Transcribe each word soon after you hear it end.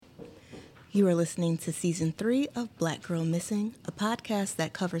You are listening to Season 3 of Black Girl Missing, a podcast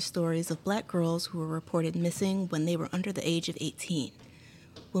that covers stories of Black girls who were reported missing when they were under the age of 18.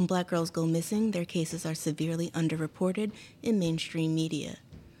 When Black girls go missing, their cases are severely underreported in mainstream media.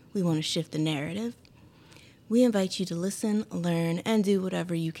 We want to shift the narrative. We invite you to listen, learn, and do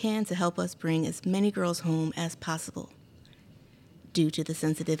whatever you can to help us bring as many girls home as possible. Due to the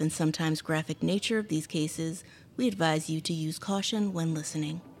sensitive and sometimes graphic nature of these cases, we advise you to use caution when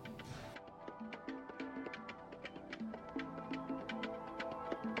listening.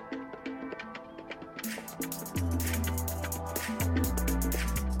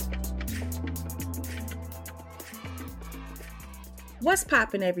 What's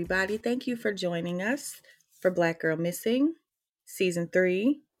poppin', everybody? Thank you for joining us for Black Girl Missing, Season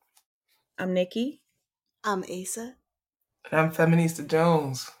 3. I'm Nikki. I'm Asa. And I'm Feminista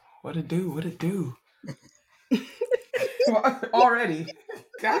Jones. What it do? What it do? Already.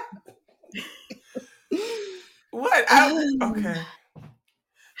 God. What? Okay.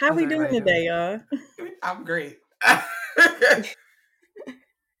 How we doing today, y'all? I'm great.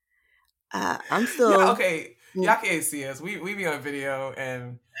 I'm still... Yeah, okay. Y'all can't see us. We be on video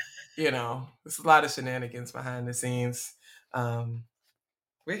and, there's a lot of shenanigans behind the scenes.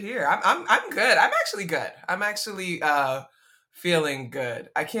 We're here. I'm good. I'm actually good. I'm actually feeling good.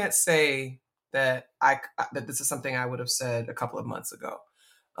 I can't say that that this is something I would have said a couple of months ago.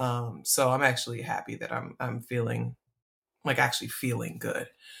 So I'm actually happy that I'm feeling actually feeling good.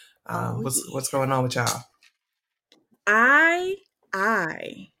 What's going on with y'all? I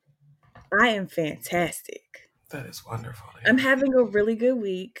am fantastic. That is wonderful. I'm having a really good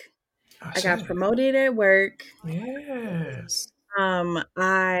week. I got promoted at work. Yes.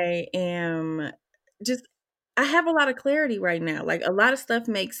 I have a lot of clarity right now. Like, a lot of stuff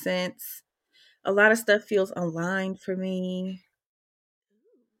makes sense. A lot of stuff feels aligned for me.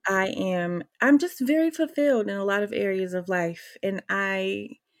 I'm just very fulfilled in a lot of areas of life, and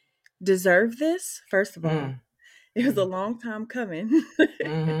I deserve this. First of all, it was a long time coming.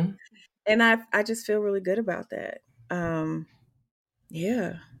 Mm-hmm. And I just feel really good about that.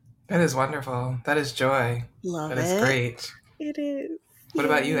 Yeah. That is wonderful. That is joy. Love it. That is great. It is. What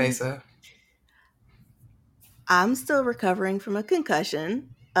about you, Asa? I'm still recovering from a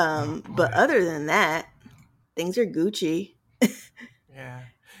concussion. But other than that, things are Gucci. Yeah.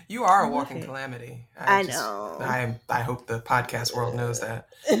 You are a walking calamity. I know. I hope the podcast world knows that.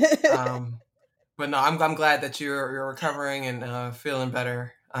 But no, I'm glad that you're recovering and feeling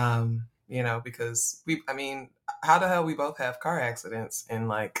better. Because how the hell we both have car accidents in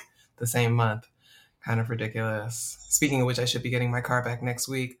the same month? Kind of ridiculous. Speaking of which, I should be getting my car back next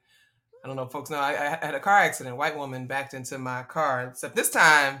week. I don't know if folks know, I had a car accident. White woman backed into my car. Except this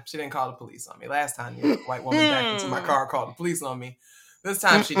time, she didn't call the police on me. Last time, white woman backed into my car, called the police on me. This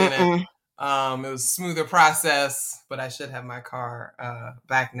time, she didn't. It was a smoother process, but I should have my car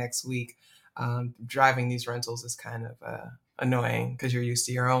back next week. Driving these rentals is kind of annoying because you're used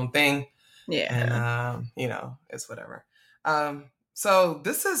to your own thing. Yeah. And, it's whatever. So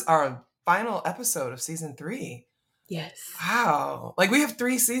this is our final episode of season 3. Yes. Wow. We have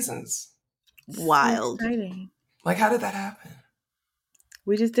 3 seasons. Wild. So exciting. How did that happen?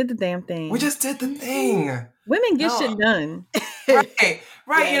 We just did the damn thing. We just did the thing. Women get shit done. Right.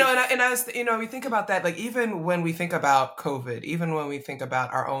 Yes. And I was, we think about that, even when we think about COVID, even when we think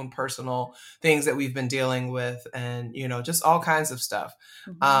about our own personal things that we've been dealing with and, just all kinds of stuff,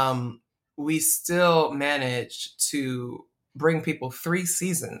 we still managed to bring people 3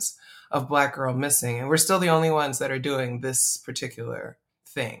 seasons of Black Girl Missing. And we're still the only ones that are doing this particular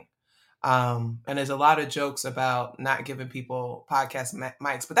thing. And there's a lot of jokes about not giving people podcast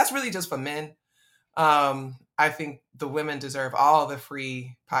mics, but that's really just for men. I think the women deserve all the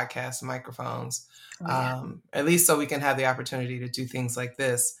free podcast microphones, at least so we can have the opportunity to do things like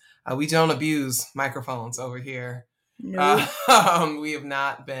this. We don't abuse microphones over here. No. We have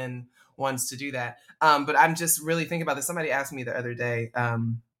not been ones to do that. But I'm just really thinking about this. Somebody asked me the other day,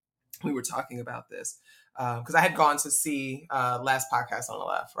 we were talking about this, because I had gone to see Last Podcast on the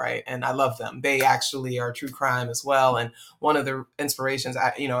Left, right? And I love them. They actually are true crime as well. And one of the inspirations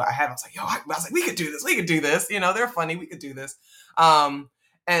I was like, we could do this. They're funny. We could do this. And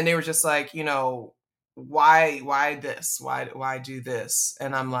they were just like, why this? Why do this?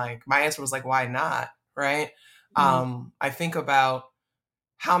 And I'm like, my answer was why not? Right. I think about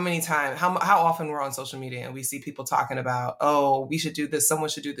how many times, how often we're on social media and we see people talking about, oh, we should do this. Someone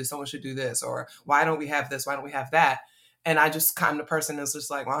should do this. Someone should do this. Or why don't we have this? Why don't we have that? And I just kind of the person is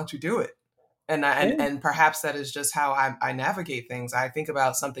just like, why don't you do it? And perhaps that is just how I navigate things. I think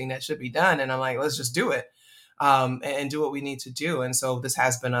about something that should be done and I'm like, let's just do it. and do what we need to do. And so this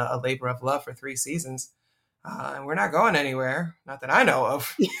has been a labor of love for 3 seasons. And we're not going anywhere. Not that I know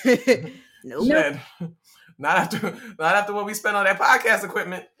of. Nope. Shit. Not after what we spent on that podcast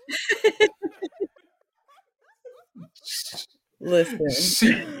equipment. Listen.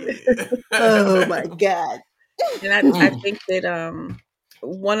 Oh my God. And I think that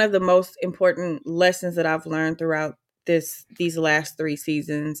one of the most important lessons that I've learned throughout these last 3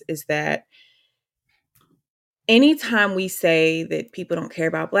 seasons is that anytime we say that people don't care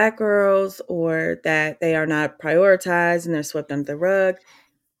about Black girls or that they are not prioritized and they're swept under the rug,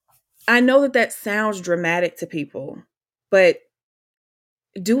 I know that sounds dramatic to people, but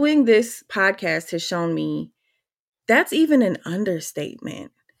doing this podcast has shown me that's even an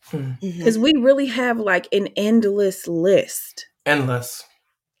understatement. Because we really have like an endless list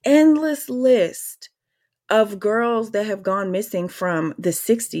of girls that have gone missing from the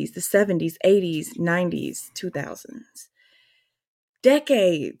 60s, the 70s, 80s, 90s, 2000s.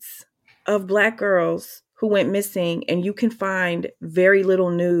 Decades of Black girls who went missing, and you can find very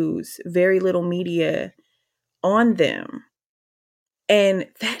little news, very little media on them. And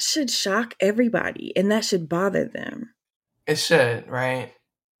that should shock everybody, and that should bother them. It should, right?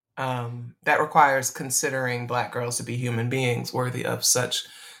 That requires considering Black girls to be human beings worthy of such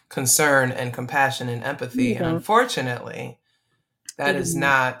concern and compassion and empathy. And unfortunately, that is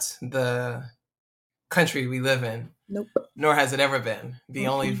not the country we live in. Nope. Nor has it ever been. The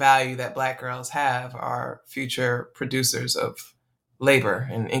only value that Black girls have are future producers of labor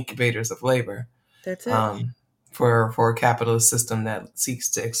and incubators of labor. That's it. For a capitalist system that seeks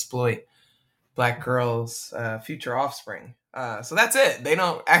to exploit Black girls' future offspring. So that's it. They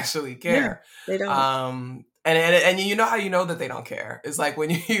don't actually care. Yeah, they don't. And you know how you know that they don't care? It's like when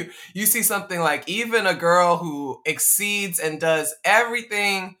you see something like even a girl who exceeds and does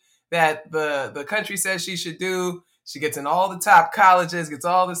everything that the country says she should do. She gets in all the top colleges, gets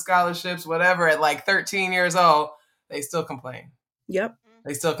all the scholarships, whatever, at like 13 years old, they still complain. Yep.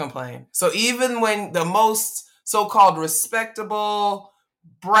 They still complain. So even when the most so-called respectable,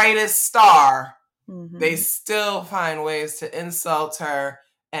 brightest star, they still find ways to insult her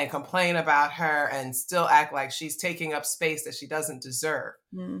and complain about her and still act like she's taking up space that she doesn't deserve.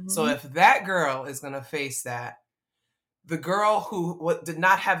 So if that girl is going to face that, the girl who did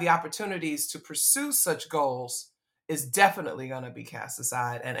not have the opportunities to pursue such goals is definitely going to be cast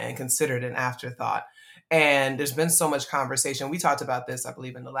aside and considered an afterthought. And there's been so much conversation. We talked about this, I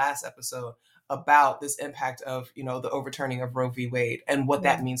believe, in the last episode about this impact of, the overturning of Roe v. Wade and what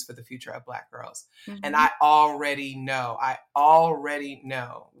that means for the future of Black girls. And I already know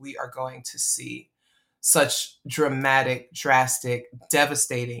we are going to see such dramatic, drastic,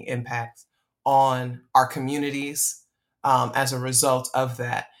 devastating impacts on our communities as a result of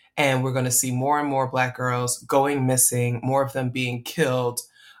that. And we're going to see more and more Black girls going missing, more of them being killed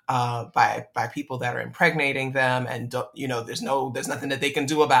by people that are impregnating them. And, there's nothing that they can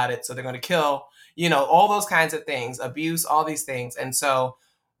do about it. So they're going to kill, all those kinds of things, abuse, all these things. And so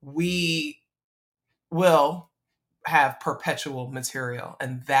we will have perpetual material.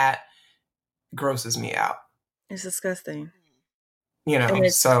 And that grosses me out. It's disgusting.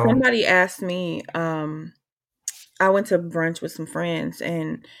 So somebody asked me, I went to brunch with some friends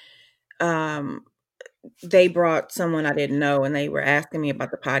and they brought someone I didn't know and they were asking me about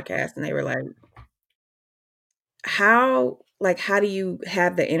the podcast and they were like, how do you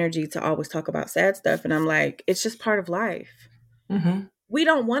have the energy to always talk about sad stuff? And I'm like, it's just part of life. We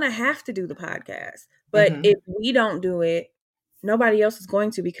don't want to have to do the podcast, but if we don't do it, nobody else is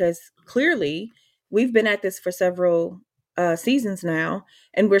going to, because clearly we've been at this for several seasons now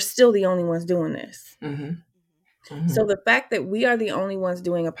and we're still the only ones doing this. So the fact that we are the only ones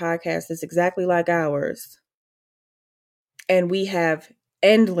doing a podcast that's exactly like ours and we have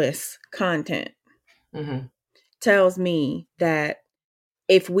endless content tells me that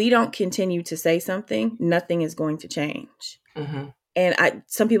if we don't continue to say something, nothing is going to change. And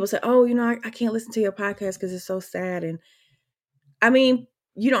some people say, oh, I can't listen to your podcast because it's so sad. And I mean,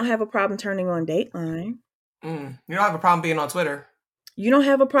 you don't have a problem turning on Dateline. You don't have a problem being on Twitter. You don't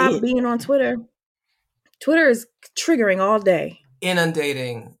have a problem being on Twitter. Twitter is triggering all day.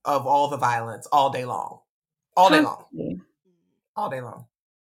 Inundating of all the violence all day long. All day long.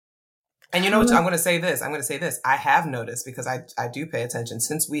 And I'm going to say this. I have noticed, because I do pay attention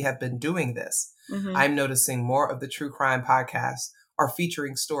since we have been doing this. I'm noticing more of the true crime podcasts are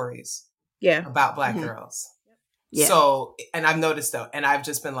featuring stories about Black girls. Yeah. So, and I've noticed though, and I've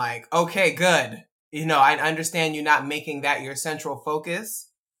just been like, okay, good. I understand you not making that your central focus,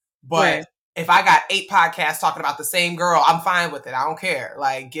 but if I got 8 podcasts talking about the same girl, I'm fine with it. I don't care.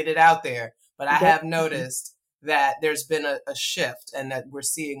 Like, get it out there. But I have noticed that there's been a shift and that we're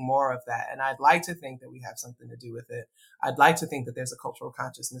seeing more of that. And I'd like to think that we have something to do with it. I'd like to think that there's a cultural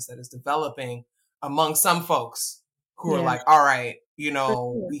consciousness that is developing among some folks who are like, all right,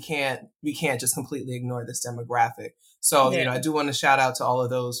 we can't just completely ignore this demographic. So, I do want to shout out to all of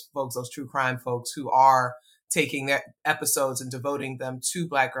those folks, those true crime folks who are taking their episodes and devoting them to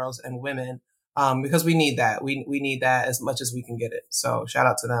Black girls and women, because we need that. We need that as much as we can get it. So shout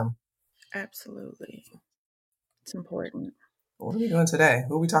out to them. Absolutely. It's important. What are we doing today?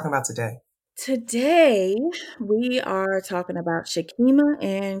 Who are we talking about today? Today, we are talking about Shakima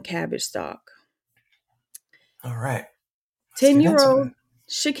and Cabbage Stalk. All right. 10-year-old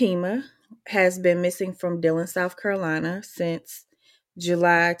Shakima has been missing from Dillon, South Carolina since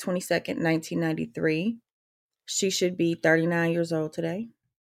July 22nd, 1993. She should be 39 years old today.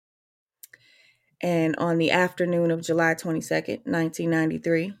 And on the afternoon of July 22nd,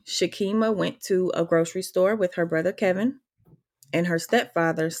 1993, Shakima went to a grocery store with her brother Kevin and her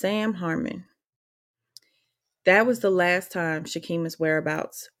stepfather, Sam Harmon. That was the last time Shakima's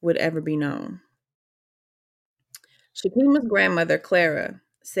whereabouts would ever be known. Shakima's grandmother, Clara,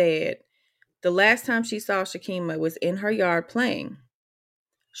 said the last time she saw Shakima was in her yard playing.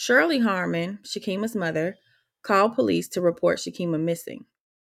 Shirley Harmon, Shakima's mother, called police to report Shakima missing.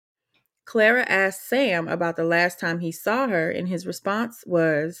 Clara asked Sam about the last time he saw her, and his response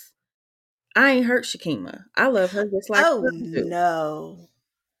was, "I ain't hurt Shakima. I love her just like her too." No.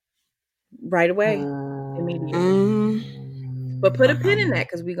 Right away, immediately. But put a pin in that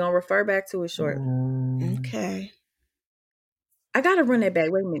because we're going to refer back to it shortly. Okay. I got to run that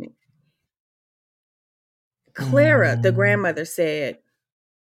back. Wait a minute. Clara, the grandmother, said,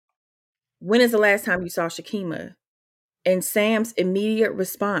 "When is the last time you saw Shakima?" And Sam's immediate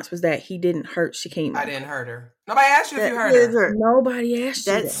response was that he didn't hurt Shakima. I didn't hurt her. Nobody asked you if you hurt her. Nobody asked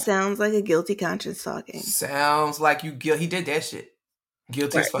you that. That sounds like a guilty conscience talking. Sounds like you he did that shit.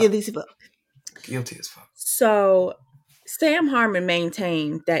 Guilty as fuck. Guilty as fuck. So Sam Harmon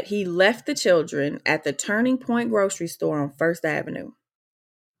maintained that he left the children at the Turning Point grocery store on First Avenue.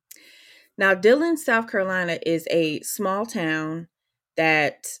 Now, Dillon, South Carolina is a small town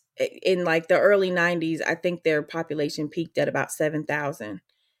that in like the early 90s, I think their population peaked at about 7,000.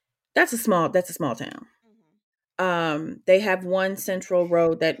 That's a small town. They have one central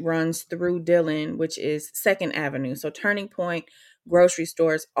road that runs through Dillon, which is 2nd Avenue. So Turning Point grocery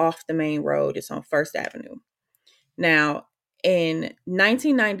stores off the main road. It's on First Avenue. Now, in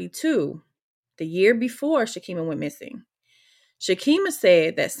 1992, the year before Shakima went missing, Shakima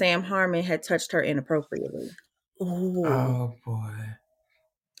said that Sam Harmon had touched her inappropriately. Ooh. Oh, boy.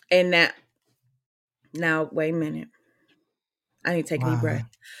 And now, wait a minute. I need to take a deep breath.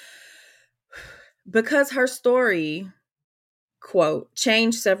 Because her story, quote,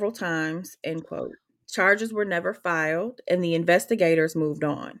 changed several times, end quote, charges were never filed and the investigators moved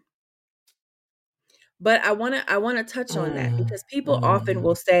on. But I want to touch on that because people often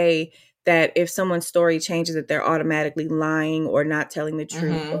will say that if someone's story changes that they're automatically lying or not telling the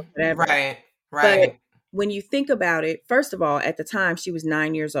truth or whatever. Right. But when you think about it, first of all, at the time she was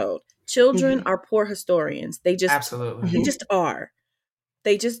 9 years old. Children are poor historians. They just are.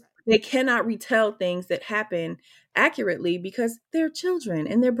 They cannot retell things that happen accurately because they're children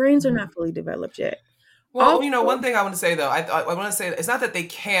and their brains are not fully developed yet. Well, one thing I want to say, though, I want to say it's not that they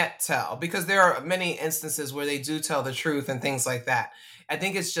can't tell, because there are many instances where they do tell the truth and things like that. I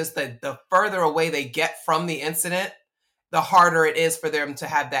think it's just that the further away they get from the incident, the harder it is for them to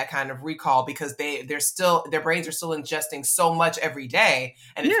have that kind of recall, because their brains are still ingesting so much every day,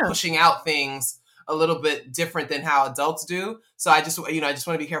 and it's pushing out things a little bit different than how adults do. So I just want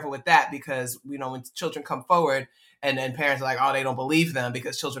to be careful with that, because when children come forward and then parents are like, oh, they don't believe them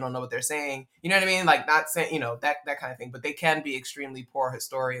because children don't know what they're saying. You know what I mean? Like, not saying, that kind of thing. But they can be extremely poor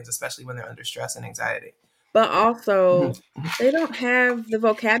historians, especially when they're under stress and anxiety. But also, they don't have the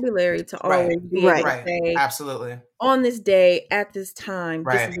vocabulary to always be able to say, absolutely, on this day, at this time,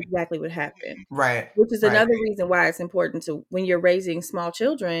 this is exactly what happened. Right. Which is another reason why it's important to, when you're raising small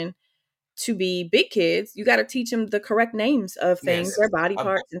children, to be big kids, you got to teach them the correct names of things, their body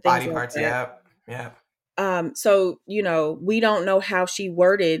parts and things like that. Yeah. So, we don't know how she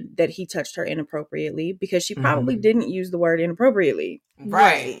worded that he touched her inappropriately, because she probably didn't use the word inappropriately.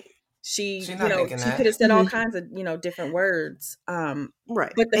 Right. She could have said all kinds of, different words.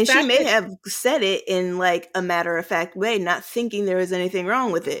 Right. But she may have said it in like a matter of fact way, not thinking there was anything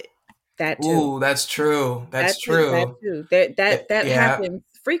wrong with it. That too. Ooh, that's true. That's true. That too. That happens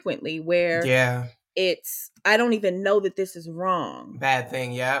frequently where it's, I don't even know that this is wrong. Bad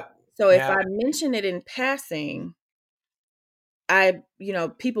thing. Yep. So if I mention it in passing,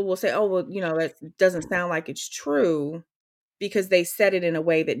 people will say, oh, well, that doesn't sound like it's true because they said it in a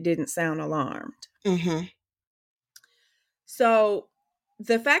way that didn't sound alarmed. Mm-hmm. So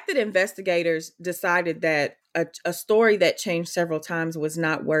the fact that investigators decided that a story that changed several times was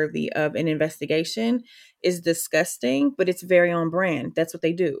not worthy of an investigation is disgusting, but it's very on brand. That's what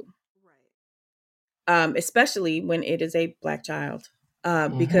they do. Right. Especially when it is a Black child,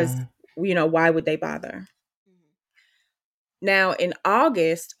 because, why would they bother? Now, in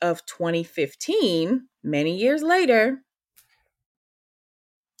August of 2015, many years later,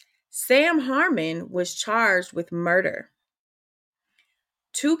 Sam Harmon was charged with murder,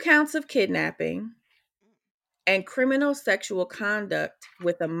 2 counts of kidnapping, and criminal sexual conduct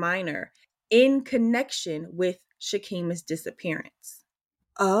with a minor in connection with Shakima's disappearance.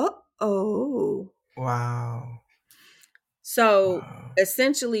 Oh. Wow. So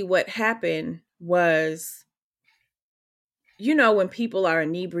essentially what happened was, when people are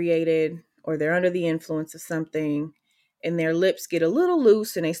inebriated or they're under the influence of something and their lips get a little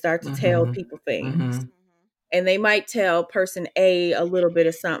loose and they start to tell people things. And they might tell person A a little bit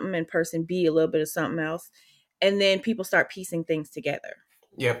of something and person B a little bit of something else. And then people start piecing things together.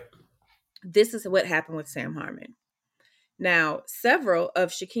 Yep. This is what happened with Sam Harmon. Now, several of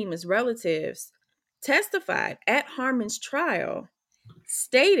Shakima's relatives testified at Harmon's trial,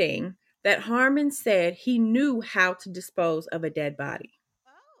 stating that Harmon said he knew how to dispose of a dead body.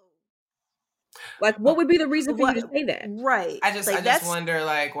 Like, what would be the reason for you to say that? Right. I just wonder,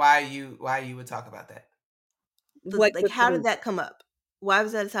 why you would talk about that. How did that come up? Why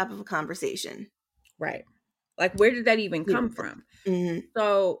was that a type of a conversation? Right. Like, where did that even come from? Mm-hmm.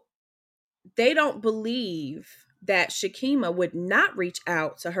 So they don't believe that Shakima would not reach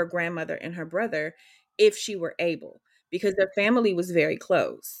out to her grandmother and her brother if she were able, because their family was very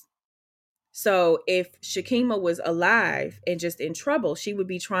close. So if Shakima was alive and just in trouble, she would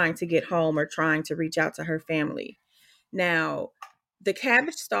be trying to get home or trying to reach out to her family. Now, the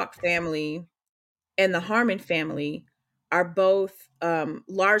Cabbage Stalk family and the Harmon family are both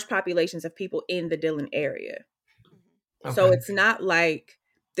large populations of people in the Dillon area. Okay. So it's not like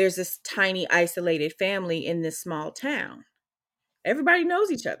there's this tiny isolated family in this small town. Everybody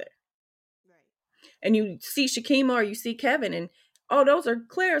knows each other. Right. And you see Shakima or you see Kevin and, oh, those are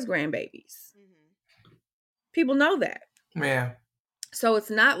Claire's grandbabies. Mm-hmm. People know that. Yeah. So it's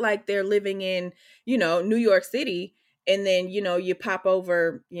not like they're living in, New York City and then, you pop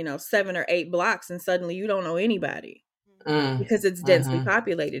over, 7 or 8 blocks and suddenly you don't know anybody because it's densely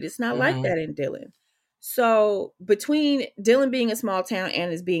populated. It's not like that in Dillon. So between Dillon being a small town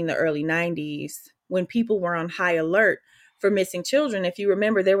and it being the early 90s, when people were on high alert for missing children, if you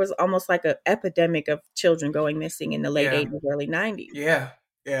remember, there was almost like an epidemic of children going missing in the late 80s, early 90s. Yeah.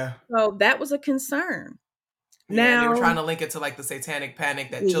 Yeah. So that was a concern. Now, they were trying to link it to the satanic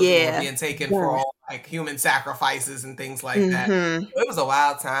panic that children were being taken for all human sacrifices and things like that. It was a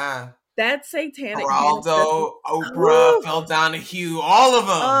wild time. That satanic Geraldo, Oprah, fell down to Hugh, all of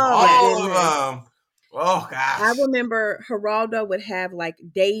them. All of them. Oh gosh. I remember Geraldo would have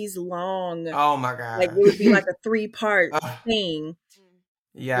days long. Oh my God. It would be like a 3-part thing.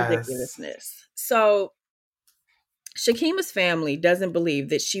 Yes. Ridiculousness. So Shakima's family doesn't believe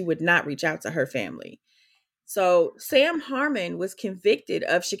that she would not reach out to her family. So Sam Harmon was convicted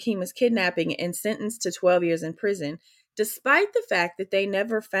of Shakima's kidnapping and sentenced to 12 years in prison, despite the fact that they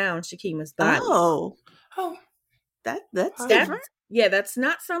never found Shakima's body. Oh, that's different. Yeah, that's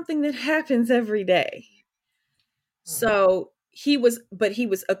not something that happens every day. So he was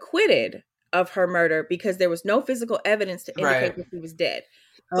acquitted of her murder because there was no physical evidence to indicate that he was dead.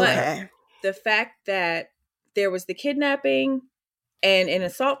 Okay. But the fact that there was the kidnapping and an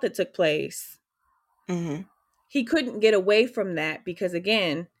assault that took place, he couldn't get away from that because,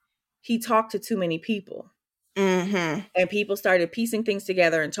 again, he talked to too many people. And people started piecing things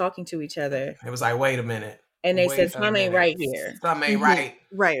together and talking to each other. It was like, wait a minute. And they said, something ain't right here. Something ain't right.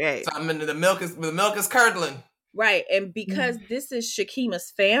 Right. Something the milk is curdling. Right. And because this is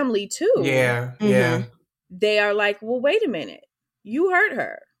Shakima's family too. Yeah. Yeah. They are like, well, wait a minute. You hurt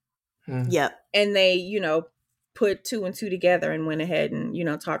her. Yep. And they, put 2 and 2 together and went ahead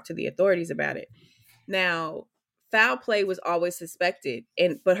and, talked to the authorities about it. Now, foul play was always suspected,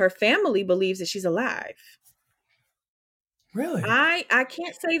 but her family believes that she's alive. Really? I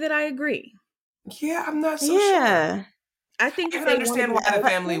can't say that I agree. Yeah, I'm not so sure. I think I can understand why the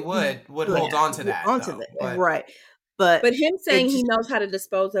family would hold on to that. Right. But him saying he knows how to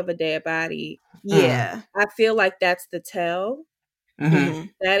dispose of a dead body. Yeah. I feel like that's the tell.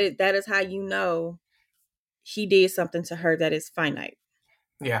 That is how you know he did something to her that is finite.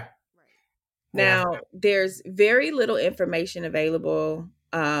 Yeah. Now, there's very little information available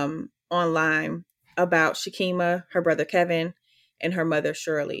online about Shakima, her brother Kevin, and her mother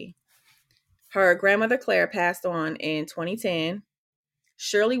Shirley. Her grandmother Claire passed on in 2010.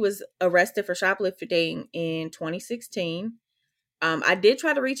 Shirley was arrested for shoplifting in 2016. I did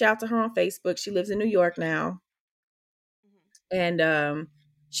try to reach out to her on Facebook. She lives in New York now. And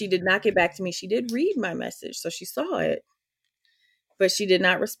she did not get back to me. She did read my message, so she saw it. But she did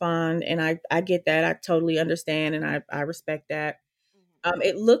not respond, and I get that. I totally understand, and I respect that.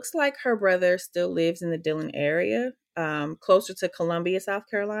 It looks like her brother still lives in the Dillon area, closer to Columbia, South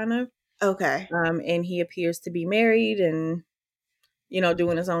Carolina. Okay. And he appears to be married and,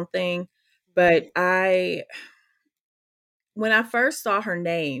 doing his own thing. But when I first saw her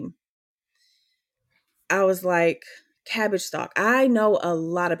name, I was like, Cabbage Stalk. I know a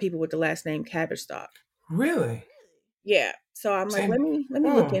lot of people with the last name Cabbage Stalk. Really? Yeah. So I'm like, let me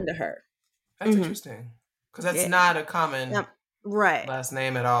look into her. That's interesting. Because that's not a common last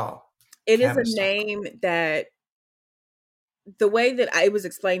name at all. It Cabbage is a name that, the way that it was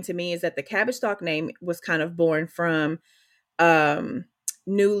explained to me is that the Cabbage Stalk name was kind of born from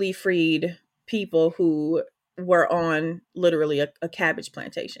newly freed people who were on literally a cabbage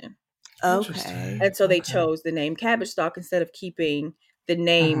plantation. Okay. And so they chose the name Cabbage Stalk instead of keeping the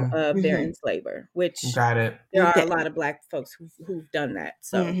name of their enslaver, which there are a lot of Black folks who've done that.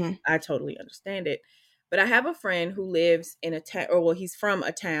 So I totally understand it. But I have a friend who lives in a town, he's from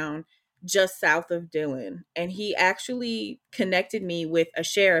a town just south of Dillon. And he actually connected me with a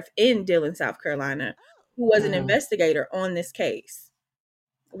sheriff in Dillon, South Carolina, who was an investigator on this case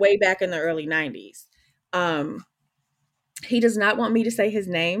way back in the early 90s. He does not want me to say his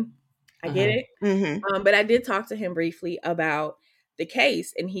name. I get it. But I did talk to him briefly about the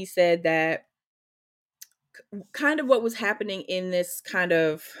case, and he said that kind of what was happening in this kind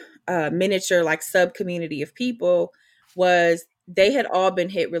of miniature like sub community of people was they had all been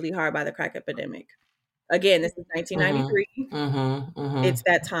hit really hard by the crack epidemic. Again, this is 1993. It's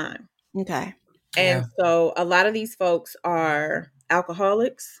that time. Okay. And so a lot of these folks are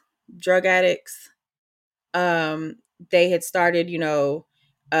alcoholics, drug addicts. They had started,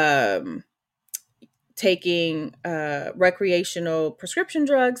 taking recreational prescription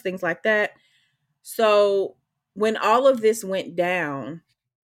drugs, things like that. So when all of this went down,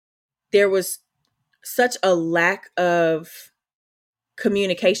 there was such a lack of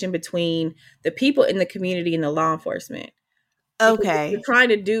communication between the people in the community and the law enforcement. Okay. What you're trying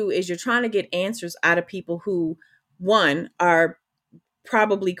to do is you're trying to get answers out of people who, one, are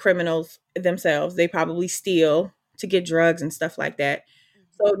probably criminals themselves. They probably steal to get drugs and stuff like that.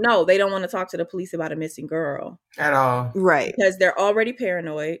 So no, they don't want to talk to the police about a missing girl at all. Right. Because they're already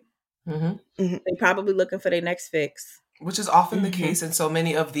paranoid. They're probably looking for their next fix. Which is often the case in so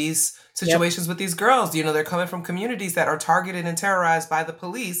many of these situations with these girls. They're coming from communities that are targeted and terrorized by the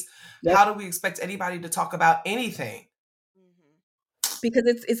police. How do we expect anybody to talk about anything? Because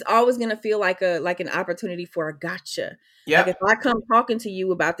it's always going to feel like an opportunity for a gotcha. Yep. Like if I come talking to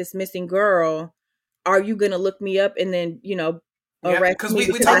you about this missing girl, are you going to look me up and then, arrest me?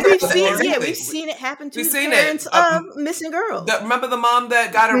 We've seen it happen to the parents of missing girls. Remember the mom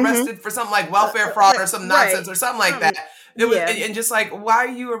that got arrested for something like welfare fraud or some nonsense or something like that. It was, and just like, why are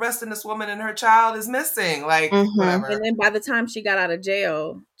you arresting this woman and her child is missing? Like, whatever. And then by the time she got out of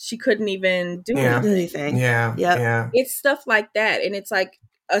jail, she couldn't even do anything. Yeah. It's stuff like that. And it's like,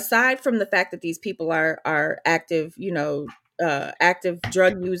 aside from the fact that these people are active, active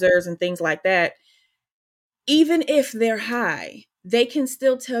drug users and things like that, even if they're high, they can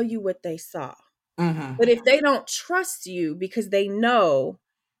still tell you what they saw. But if they don't trust you because they know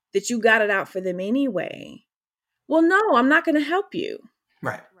that you got it out for them anyway, well, no, I'm not going to help you.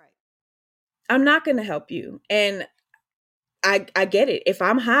 Right. I'm not going to help you. And I get it. If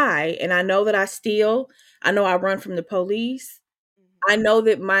I'm high and I know that I steal, I know I run from the police, I know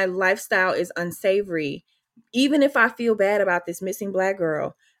that my lifestyle is unsavory. Even if I feel bad about this missing Black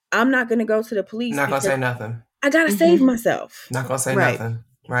girl, I'm not going to go to the police. Not going to say nothing. I got to save myself. Not going to say nothing.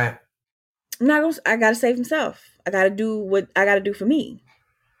 Right. I got to save myself. I got to do what I got to do for me.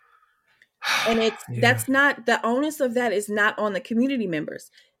 And that's not, the onus of that is not on the community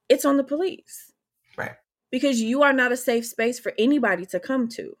members. It's on the police. Right. Because you are not a safe space for anybody to come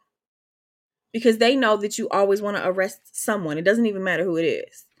to. Because they know that you always want to arrest someone. It doesn't even matter who it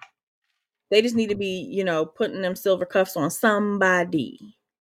is. They just need to be, putting them silver cuffs on somebody.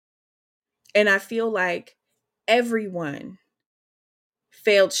 And I feel like everyone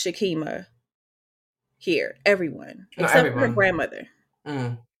failed Shakima here. Everyone. Except for her grandmother.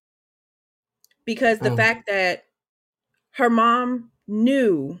 Because the fact that her mom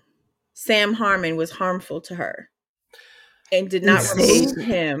knew Sam Harmon was harmful to her and did not remove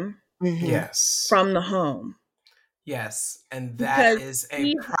him from the home. Yes, and that is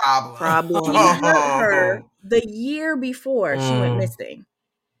a problem. He hurt her the year before she went missing,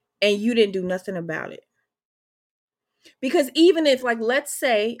 and you didn't do nothing about it. Because even if, like, let's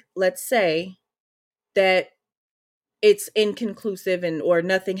say that it's inconclusive or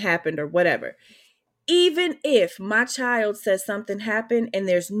nothing happened or whatever. Even if my child says something happened and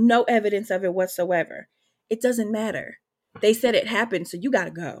there's no evidence of it whatsoever, it doesn't matter. They said it happened, so you got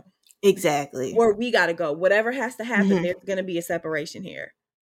to go. Exactly. Or we got to go. Whatever has to happen, there's going to be a separation here.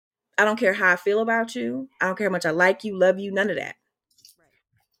 I don't care how I feel about you. I don't care how much I like you, love you, none of that.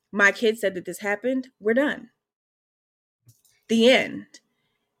 My kid said that this happened. We're done. The end.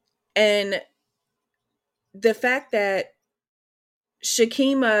 And the fact that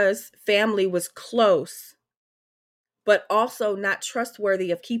Shakima's family was close, but also not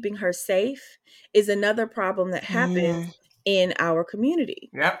trustworthy of keeping her safe, is another problem that happens in our community.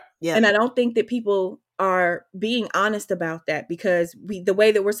 Yep. And I don't think that people are being honest about that, because the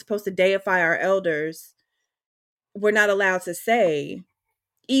way that we're supposed to deify our elders, we're not allowed to say,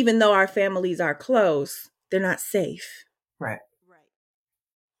 even though our families are close, they're not safe. Right.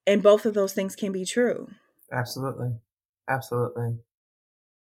 And both of those things can be true. Absolutely. Absolutely.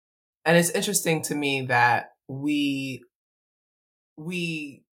 And it's interesting to me that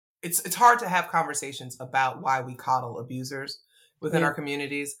it's hard to have conversations about why we coddle abusers within our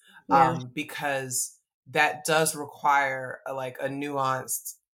communities, because that does require a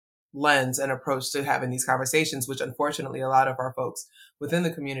nuanced lens and approach to having these conversations, which unfortunately a lot of our folks within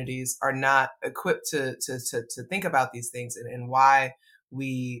the communities are not equipped to think about these things and why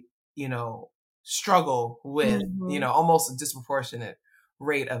we, struggle with, almost a disproportionate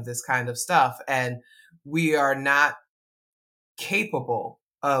rate of this kind of stuff. And we are not capable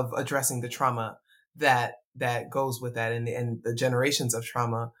of addressing the trauma that goes with that and the generations of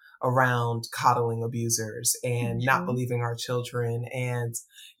trauma around coddling abusers and not believing our children and,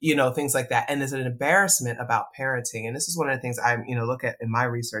 things like that. And there's an embarrassment about parenting. And this is one of the things I, look at in my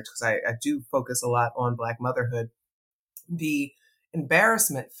research, because I do focus a lot on Black motherhood. The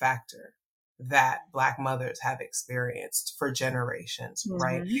embarrassment factor that Black mothers have experienced for generations,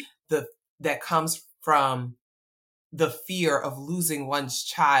 right? That comes from the fear of losing one's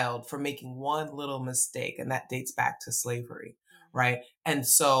child for making one little mistake. And that dates back to slavery, right? And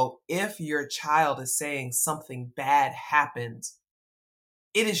so if your child is saying something bad happened,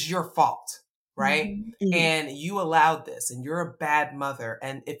 it is your fault, right? And you allowed this and you're a bad mother.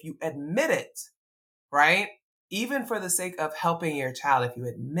 And if you admit it, right? Even for the sake of helping your child, if you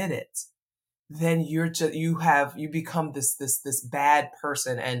admit it, then you become this bad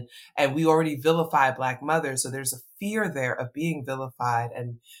person. And we already vilify Black mothers. So there's a fear there of being vilified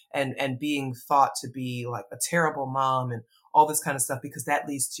and being thought to be like a terrible mom and all this kind of stuff, because that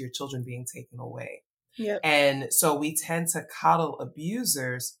leads to your children being taken away. And so we tend to coddle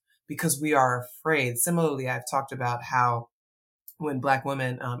abusers because we are afraid. Similarly, I've talked about how when Black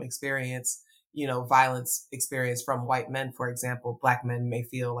women experience violence experience from white men, for example, Black men may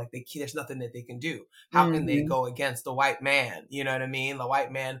feel like there's nothing that they can do. How can they go against the white man? You know what I mean? The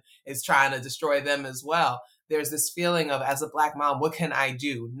white man is trying to destroy them as well. There's this feeling of, as a Black mom, what can I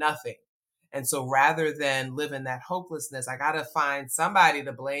do? Nothing. And so rather than live in that hopelessness, I got to find somebody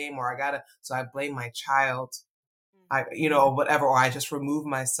to blame, so I blame my child, or whatever, or I just remove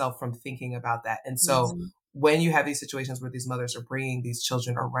myself from thinking about that. And so when you have these situations where these mothers are bringing these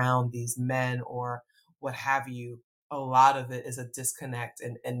children around these men or what have you, a lot of it is a disconnect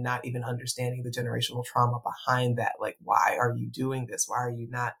and not even understanding the generational trauma behind that. Like, why are you doing this? Why are you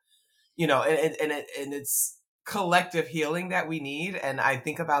not, and it's collective healing that we need. And I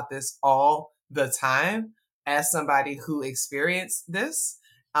think about this all the time as somebody who experienced this,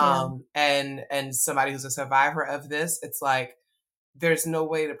 and somebody who's a survivor of this. It's like, there's no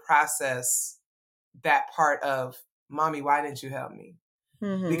way to process that part of, mommy, why didn't you help me?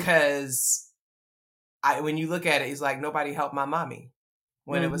 Because when you look at it, it's like, nobody helped my mommy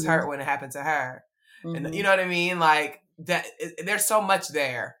when it was her, when it happened to her. And you know what I mean? Like that, there's so much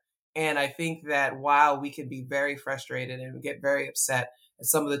there. And I think that while we can be very frustrated and get very upset at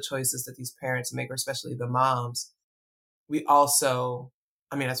some of the choices that these parents make, or especially the moms, we also,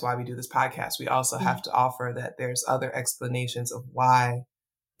 that's why we do this podcast. We also have to offer that there's other explanations of why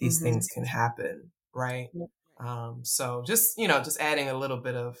these things can happen. Right. So just adding a little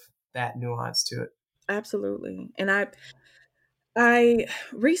bit of that nuance to it. Absolutely. And I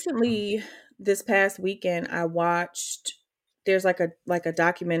recently, this past weekend, I watched, there's like a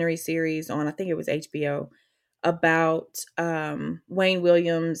documentary series on, I think it was HBO, about Wayne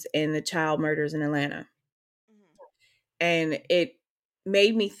Williams and the child murders in Atlanta. And it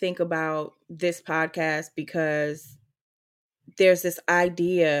made me think about this podcast because there's this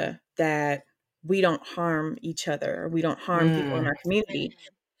idea that we don't harm each other, or we don't harm people in our community.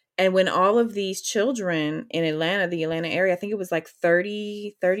 And when all of these children in Atlanta, the Atlanta area, I think it was like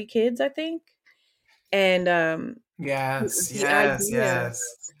 30 kids, I think. And the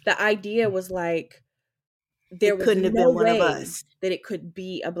idea was like, there was couldn't have been one of us that it could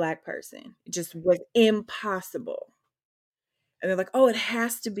be a Black person. It just was impossible. And they're like, oh, it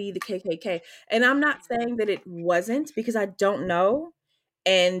has to be the KKK. And I'm not saying that it wasn't, because I don't know.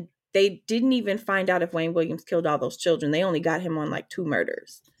 And they didn't even find out if Wayne Williams killed all those children. They only got him on like 2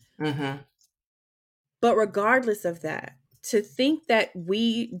 murders. Mm-hmm. But regardless of that, to think that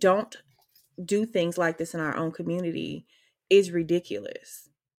we don't do things like this in our own community is ridiculous.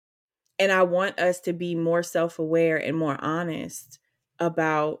 And I want us to be more self-aware and more honest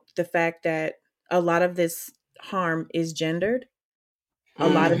about the fact that a lot of this harm is gendered. A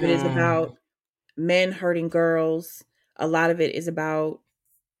lot of it is about men hurting girls. A lot of it is about,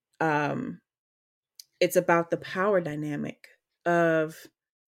 it's about the power dynamic of,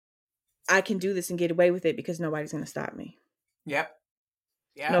 I can do this and get away with it because nobody's going to stop me. Yep.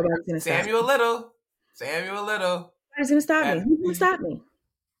 Yeah. Nobody's going to stop me. Samuel Little. Nobody's going to stop me. Who's going to stop me?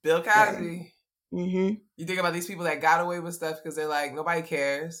 Bill Cosby. Mm-hmm. You think about these people that got away with stuff because they're like, nobody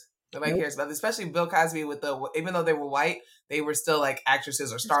cares. Nobody cares about it. Especially Bill Cosby even though they were white, they were still like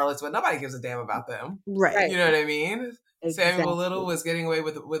actresses or starlets, but nobody gives a damn about them. Right. You know what I mean? Exactly. Samuel Little was getting away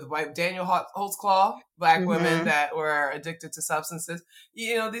with white. Daniel Holtzclaw, Black women that were addicted to substances.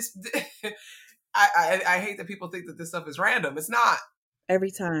 You know, these. I hate that people think that this stuff is random. It's not.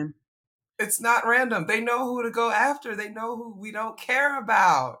 Every time. It's not random. They know who to go after. They know who we don't care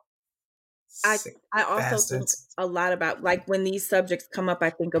about. I also think a lot about, like, when these subjects come up,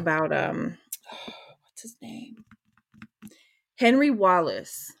 I think about what's his name? Henry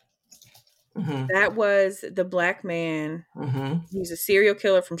Wallace. Mm-hmm. That was the Black man. Mm-hmm. He's a serial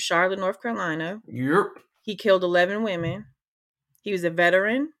killer from Charlotte, North Carolina. Yep. He killed 11 women. He was a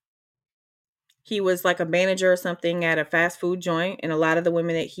veteran. He was like a manager or something at a fast food joint, and a lot of the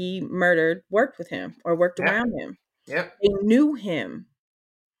women that he murdered worked with him or worked around him. Yep. They knew him.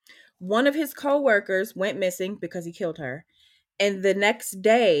 One of his co-workers went missing because he killed her. And the next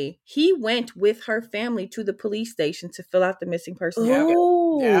day, he went with her family to the police station to fill out the missing person.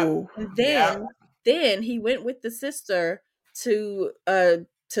 Oh. And then he went with the sister to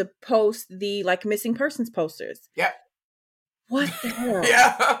post the like missing persons posters. Yep. What the hell?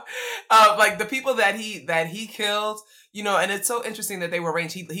 Yeah. Like the people that he killed, you know, and it's so interesting that they were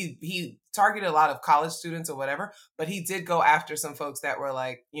arranged. He targeted a lot of college students or whatever, but he did go after some folks that were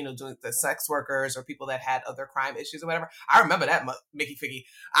like, you know, doing the sex workers or people that had other crime issues or whatever. I remember that, Mickey Figgy.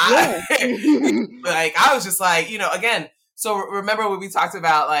 Like, I was just like, you know, again, so remember when we talked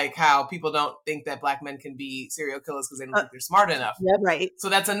about like how people don't think that Black men can be serial killers because they don't think they're smart enough. Yeah, right. So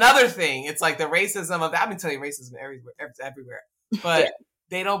that's another thing. It's like the racism of that. I've been telling you racism everywhere. But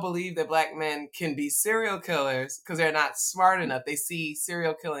they don't believe that Black men can be serial killers because they're not smart enough. They see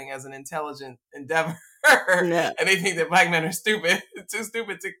serial killing as an intelligent endeavor. And they think that Black men are stupid, too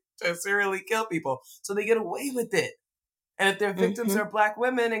stupid to serially kill people. So they get away with it. And if their victims are Black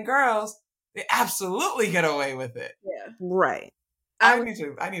women and girls, they absolutely get away with it. Yeah. Right. I need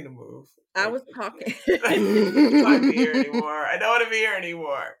to move. I was talking. I don't want to be here anymore. I don't want to be here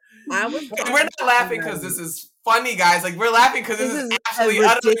anymore. We're not laughing because this is funny, guys. Like, we're laughing because this is absolutely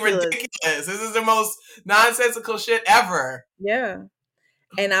utterly ridiculous. This is the most nonsensical shit ever. Yeah.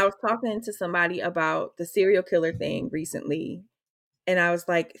 And I was talking to somebody about the serial killer thing recently. And I was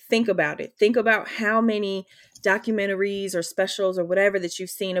like, think about it. Think about how many documentaries or specials or whatever that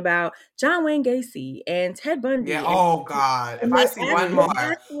you've seen about John Wayne Gacy and Ted Bundy. Yeah. Oh, God. If I see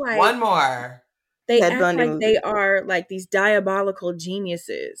one more. They act like they are like these diabolical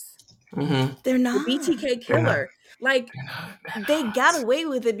geniuses. Mm-hmm. They're not. The BTK killer. Like, they got away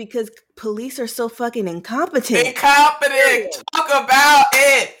with it because police are so fucking incompetent. Talk about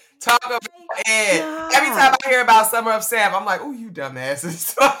it. Yeah. Every time I hear about Summer of Sam, I'm like, oh, you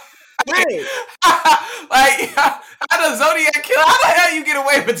dumbasses. Right. Like, how the Zodiac killer? How the hell you get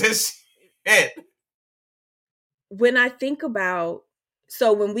away with this shit? When I think about,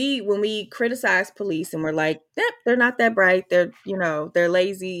 so when we criticize police and we're like, they're not that bright, they're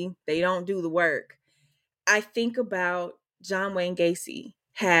lazy, they don't do the work. I think about John Wayne Gacy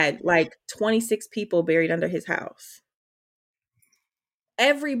had like 26 people buried under his house.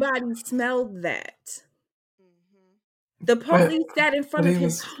 Everybody smelled that. The police sat in front of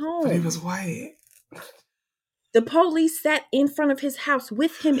his home. But he was white. The police sat in front of his house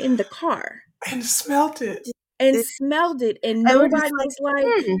with him in the car. And smelled it. And smelled it. And nobody was like...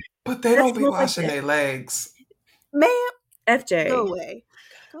 But they don't be washing their legs. Ma'am. FJ. Go away.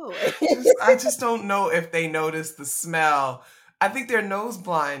 I just don't know if they notice the smell. I think they're nose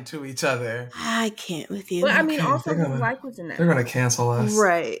blind to each other. I can't with you. Well, I mean, also his wife was in that. They're going to cancel us.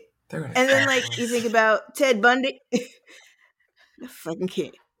 Right. And then, like, you think about Ted Bundy. I fucking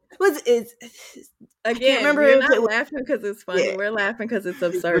can't. I can't remember. We're not laughing because it's funny. Yeah. We're laughing because it's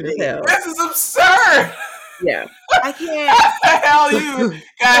absurd as hell. This is absurd. Yeah. I can't. What the hell you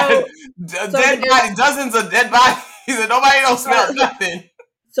got? Dead body, dozens of dead bodies, and nobody don't smell nothing.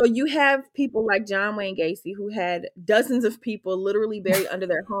 So you have people like John Wayne Gacy who had dozens of people literally buried under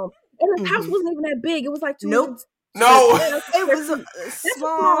their home. And his house wasn't even that big. It was like 200. Nope. No. It was a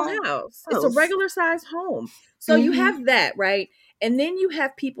small house. It's a regular sized home. So you have that, right? And then you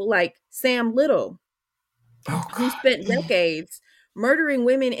have people like Sam Little, who spent decades murdering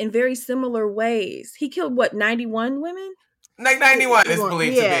women in very similar ways. He killed, 91 women? Like 91 is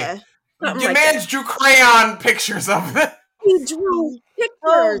believed to be. Your man drew crayon pictures of them. He drew pictures.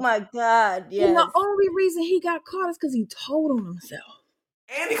 Oh my God, yes. And the only reason he got caught is because he told on himself.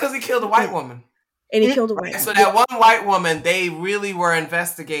 And because he killed a white woman. And he killed a white woman. So that one white woman, they really were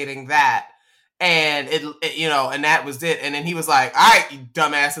investigating that. And it and that was it. And then he was like, all right, you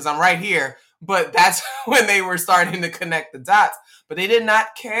dumbasses, I'm right here. But that's when they were starting to connect the dots. But they did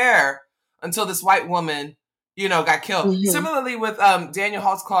not care until this white woman, got killed. Mm-hmm. Similarly with Daniel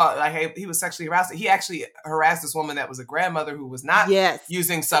Holtzclaw, like he was sexually harassed. He actually harassed this woman that was a grandmother who was not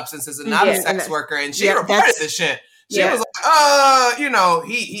using substances and not a sex worker. And she reported this shit. She was like,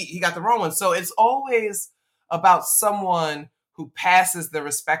 he got the wrong one. So it's always about someone who passes the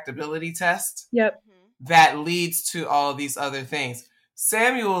respectability test. Yep. That leads to all these other things.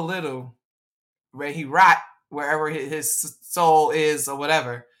 Samuel Little, where he rot wherever his soul is or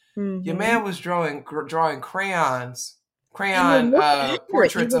whatever. Mm-hmm. Your man was drawing crayon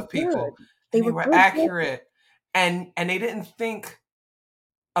portraits of people. They were accurate. And they didn't think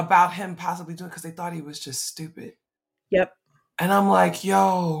about him possibly doing it because they thought he was just stupid. Yep. And I'm like,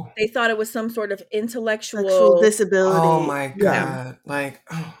 yo. They thought it was some sort of intellectual disability. Oh my God. Yeah. Like,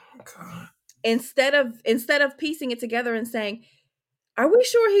 oh my God. Instead of piecing it together and saying, are we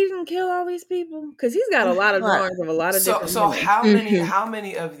sure he didn't kill all these people? Because he's got a lot of drawings of a lot of different So how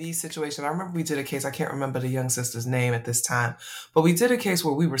many of these situations? I remember we did a case, I can't remember the young sister's name at this time, but we did a case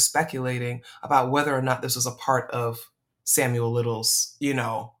where we were speculating about whether or not this was a part of Samuel Little's,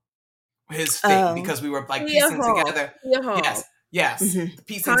 his thing, because we were like piecing together. Yes. Mm-hmm.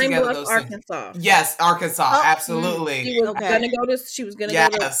 Piecing Pine together Bluff, those Arkansas. things. Yes, Arkansas. Absolutely. She was gonna go to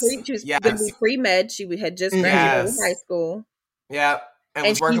pre-med. She had just graduated high school. Yeah. And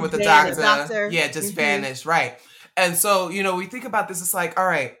was working with the doctor. Yeah, just vanished. Right. And so, we think about this, it's like, all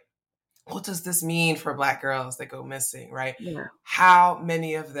right, what does this mean for Black girls that go missing, right? Yeah. How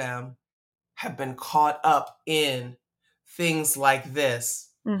many of them have been caught up in things like this,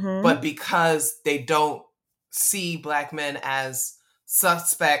 but because they don't see Black men as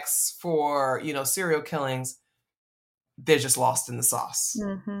suspects for, serial killings, they're just lost in the sauce.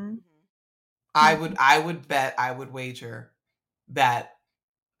 Mm-hmm. I would wager that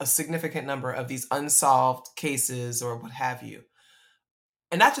a significant number of these unsolved cases or what have you,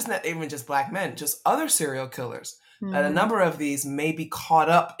 and not even just Black men, just other serial killers, that a number of these may be caught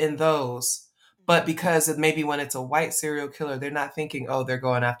up in those. But because maybe when it's a white serial killer, they're not thinking, oh, they're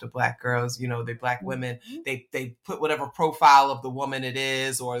going after Black girls, they're Black women. They put whatever profile of the woman it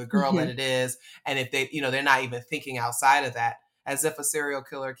is or the girl that it is. And if they, they're not even thinking outside of that, as if a serial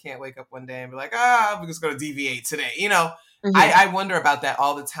killer can't wake up one day and be like, I'm just going to deviate today. I wonder about that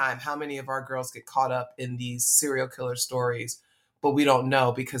all the time. How many of our girls get caught up in these serial killer stories, but we don't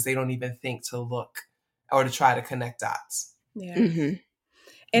know because they don't even think to look or to try to connect dots. Yeah. Mm-hmm.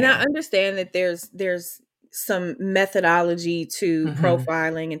 And I understand that there's some methodology to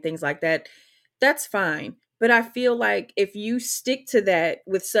profiling and things like that. That's fine. But I feel like if you stick to that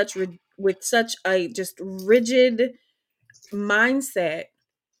with such a just rigid mindset,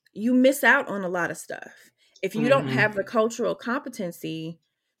 you miss out on a lot of stuff. If you don't have the cultural competency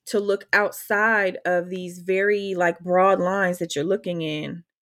to look outside of these very broad lines that you're looking in,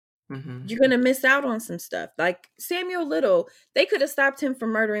 you're going to miss out on some stuff. Like Samuel Little, they could have stopped him from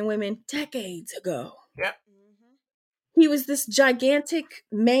murdering women decades ago. Yep. He was this gigantic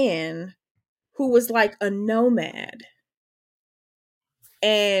man who was like a nomad.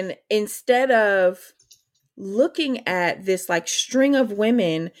 And instead of looking at this string of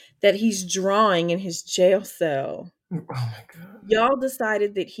women that he's drawing in his jail cell, oh my God, y'all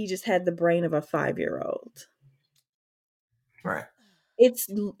decided that he just had the brain of a 5-year-old. Right.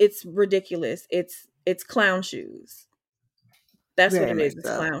 It's ridiculous. It's clown shoes. That's Very what it is. much It's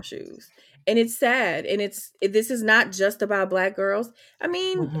so. clown shoes. And it's sad. And this is not just about Black girls. I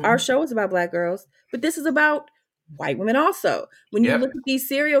mean, our show is about Black girls, but this is about white women also. When you look at these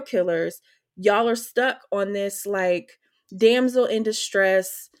serial killers, y'all are stuck on this like damsel in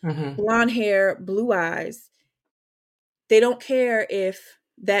distress, blonde hair, blue eyes. They don't care if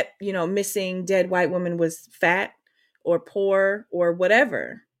that, missing dead white woman was fat or poor or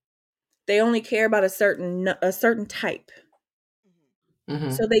whatever. They only care about a certain type.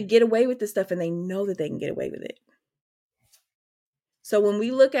 So they get away with this stuff and they know that they can get away with it. So when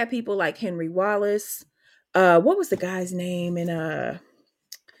we look at people like Henry Wallace, what was the guy's name in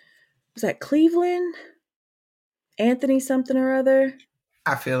was that Cleveland? Anthony something or other?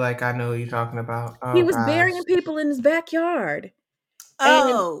 I feel like I know what you're talking about. Oh, he was burying people in his backyard.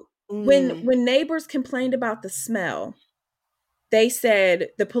 Oh. And when neighbors complained about the smell,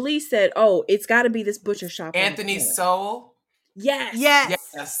 the police said, "Oh, it's got to be this butcher shop." Anthony Sowell. Yes.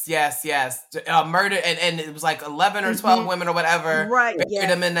 Murder, and it was like 11 or 12 women or whatever. Right. Buried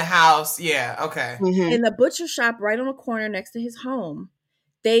them in the house. Yeah. Okay. In the butcher shop right on the corner next to his home,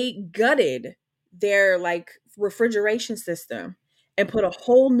 they gutted their like refrigeration system and put a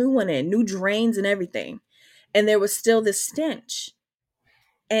whole new one in, new drains and everything. And there was still this stench.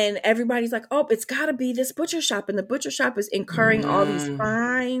 And everybody's like, "Oh, it's got to be this butcher shop." And the butcher shop is incurring all these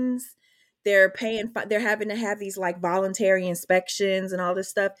fines. They're having to have these like voluntary inspections and all this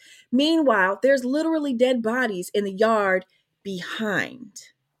stuff. Meanwhile, there's literally dead bodies in the yard behind.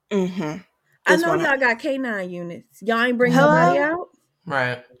 I know y'all got K9 units. Y'all ain't bring nobody out.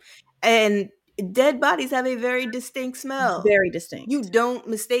 Right. And dead bodies have a very distinct smell. Very distinct. You don't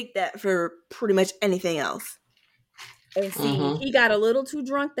mistake that for pretty much anything else. And see, he got a little too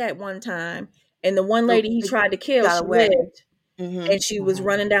drunk that one time. And the one lady he tried to kill, she lived. And she was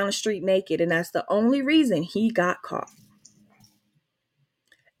running down the street naked. And that's the only reason he got caught.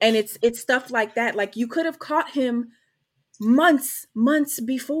 And it's stuff like that. Like you could have caught him months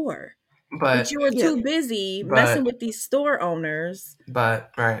before. But you were too busy messing with these store owners.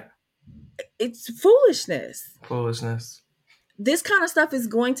 Right. It's foolishness. This kind of stuff is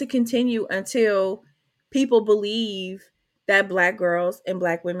going to continue until people believe that Black girls and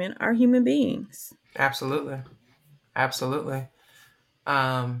Black women are human beings. Absolutely.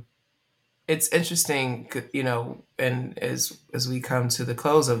 It's interesting, and as we come to the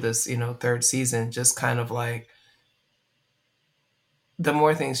close of this, third season, just kind of like the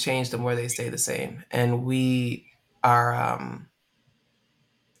more things change, the more they stay the same. And we are,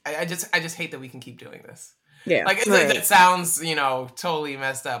 I just hate that we can keep doing this. Yeah. Like it sounds, totally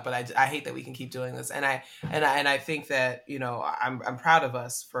messed up, but I hate that we can keep doing this. And I think that, I'm proud of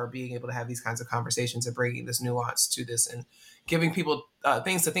us for being able to have these kinds of conversations and bringing this nuance to this and giving people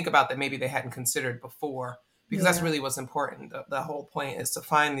things to think about that maybe they hadn't considered before, because that's really what's important. The whole point is to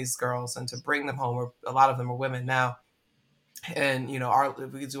find these girls and to bring them home, or a lot of them are women now. And,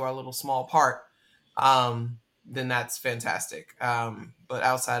 if we could do our little small part, then that's fantastic. But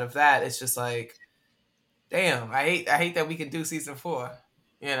outside of that, it's just like, damn, I hate that we can do season 4,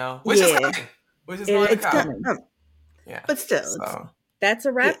 which is coming, which is going to come. Yeah, but still, that's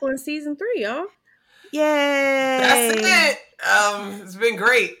a wrap on season 3, y'all. Yay! That's it. It's been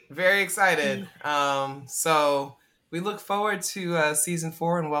great. Very excited. So we look forward to season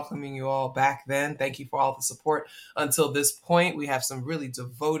 4 and welcoming you all back then. Thank you for all the support until this point. We have some really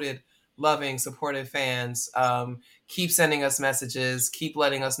devoted, loving, supportive fans. Keep sending us messages. Keep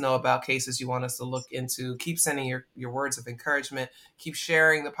letting us know about cases you want us to look into. Keep sending your words of encouragement. Keep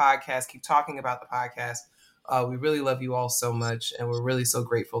sharing the podcast. Keep talking about the podcast. We really love you all so much, and we're really so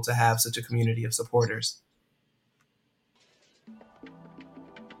grateful to have such a community of supporters.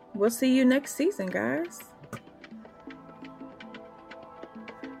 We'll see you next season, guys.